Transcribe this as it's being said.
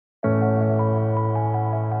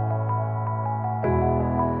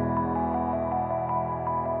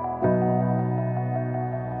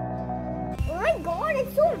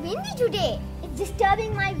is so windy today. It's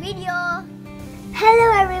disturbing my video.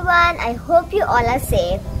 Hello everyone, I hope you all are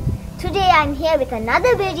safe. Today I'm here with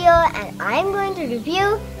another video and I'm going to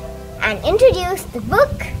review and introduce the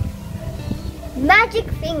book Magic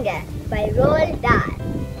Finger by Roald Dahl,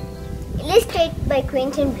 illustrated by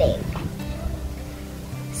Quentin Blake.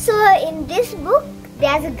 So in this book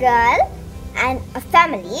there's a girl and a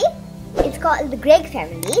family. It's called the Greg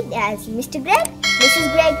family. There's Mr. Greg,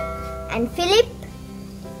 Mrs. Greg, and Philip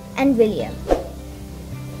and William.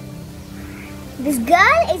 This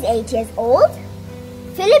girl is 8 years old,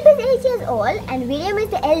 Philip is 8 years old, and William is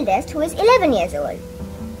the eldest, who is 11 years old.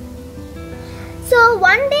 So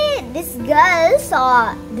one day this girl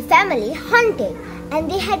saw the family hunting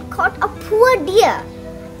and they had caught a poor deer.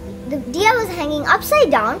 The deer was hanging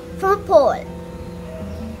upside down from a pole.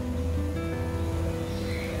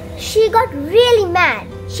 She got really mad.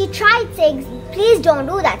 She tried saying, "Please don't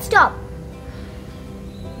do that, stop."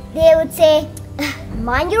 They would say,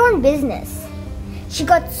 "Mind your own business." She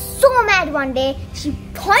got so mad one day, she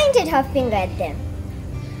pointed her finger at them.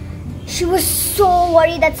 She was so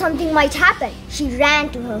worried that something might happen. She ran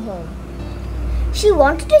to her home. She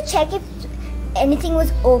wanted to check if anything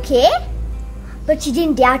was okay, but she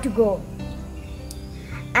didn't dare to go.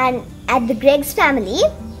 And at the Greg's family,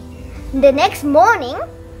 the next morning,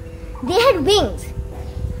 they had wings.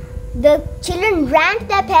 The children ran to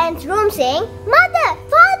their parents' room saying, "Mother,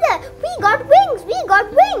 Father, we got wings, we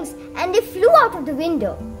got wings." And they flew out of the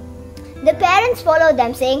window. The parents followed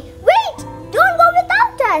them saying, "Wait, don't go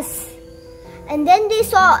without us." And then they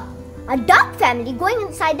saw a duck family going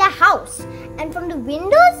inside their house. And from the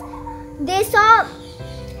windows, they saw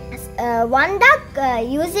one duck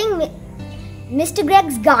using Mr.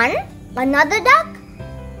 Greg's gun, another duck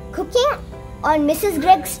cooking on Mrs.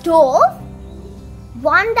 Greg's stove,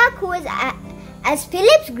 one duck who is as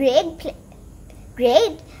Philip's Greg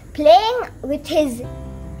playing with his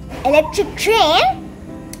electric train,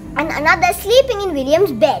 and another sleeping in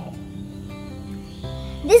William's bed.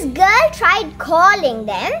 This girl tried calling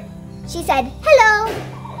them. She said, "Hello,"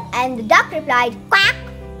 and the duck replied, "Quack."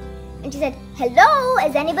 And she said, "Hello,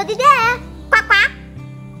 is anybody there? Quack, quack."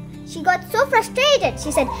 She got so frustrated.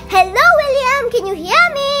 She said, "Hello, William, can you hear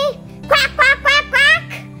me? Quack, quack, quack, quack."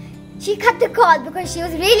 She cut the call because she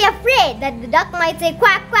was really afraid that the duck might say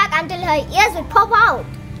quack, quack until her ears would pop out.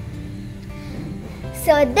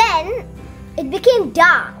 So then it became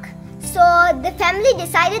dark. So the family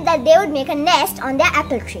decided that they would make a nest on their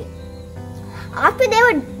apple tree. After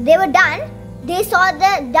they were done, they saw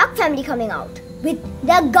the duck family coming out with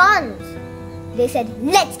their guns. They said,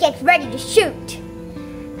 "Let's get ready to shoot."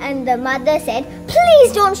 And the mother said,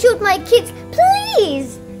 "Please don't shoot my kids,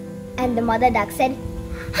 please." And the mother duck said,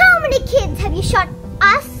 "How many kids have you shot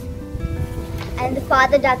us?" And the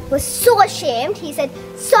father duck was so ashamed. He said,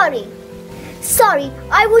 Sorry,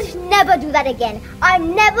 I would never do that again. I'm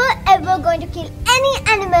never ever going to kill any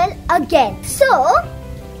animal again." So,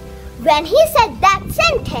 when he said that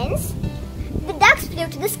sentence, the ducks flew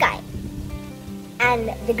to the sky.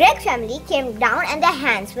 And the Greg family came down and their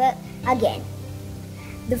hands were again.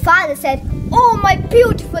 The father said, "Oh, my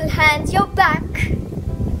beautiful hands, you're back."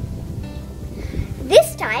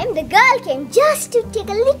 This time, the girl came just to take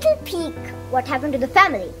a little peek what happened to the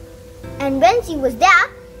family. And when she was there,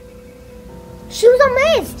 she was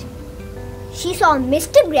amazed. She saw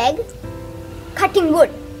Mr. Greg cutting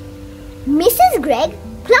wood, Mrs. Greg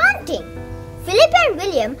planting. Philip and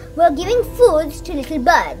William were giving foods to little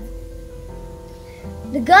birds.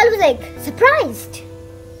 The girl was surprised.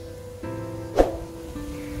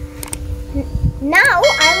 Now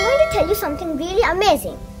I'm going to tell you something really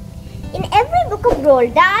amazing. In every book of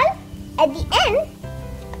Roald Dahl, at the end,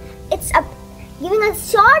 it's giving us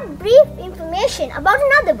short, brief information about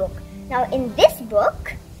another book. Now in this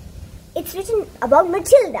book, it's written about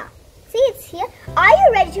Matilda. See, it's here. Are you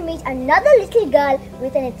ready to meet another little girl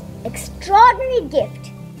with an extraordinary gift?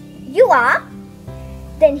 You are?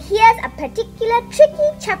 Then here's a particular tricky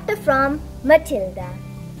chapter from Matilda.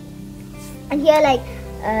 And here like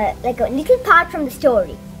a little part from the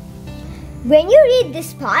story. When you read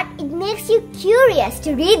this part, it makes you curious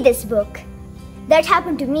to read this book. That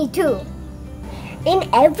happened to me too. In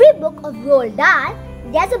every book of Roald Dahl,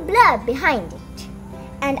 there's a blurb behind it.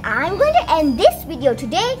 And I'm going to end this video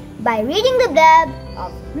today by reading the blurb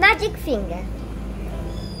of Magic Finger.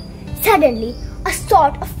 Suddenly, a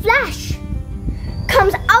sort of flash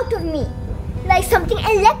comes out of me like something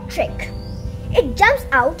electric. It jumps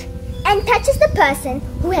out and touches the person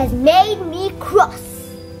who has made me cross.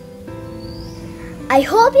 I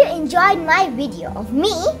hope you enjoyed my video of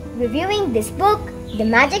me reviewing this book, The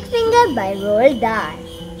Magic Finger by Roald Dahl.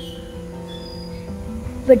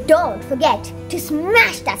 But don't forget to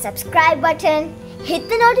smash that subscribe button, hit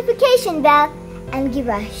the notification bell, and give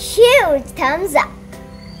a huge thumbs up.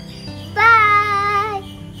 Bye!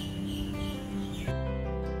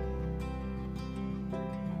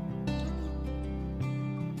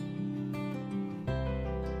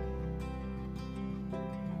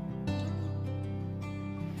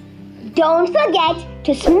 Don't forget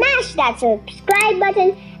to smash that subscribe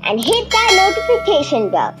button and hit that notification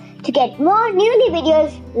bell to get more new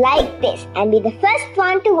videos like this and be the first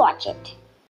one to watch it.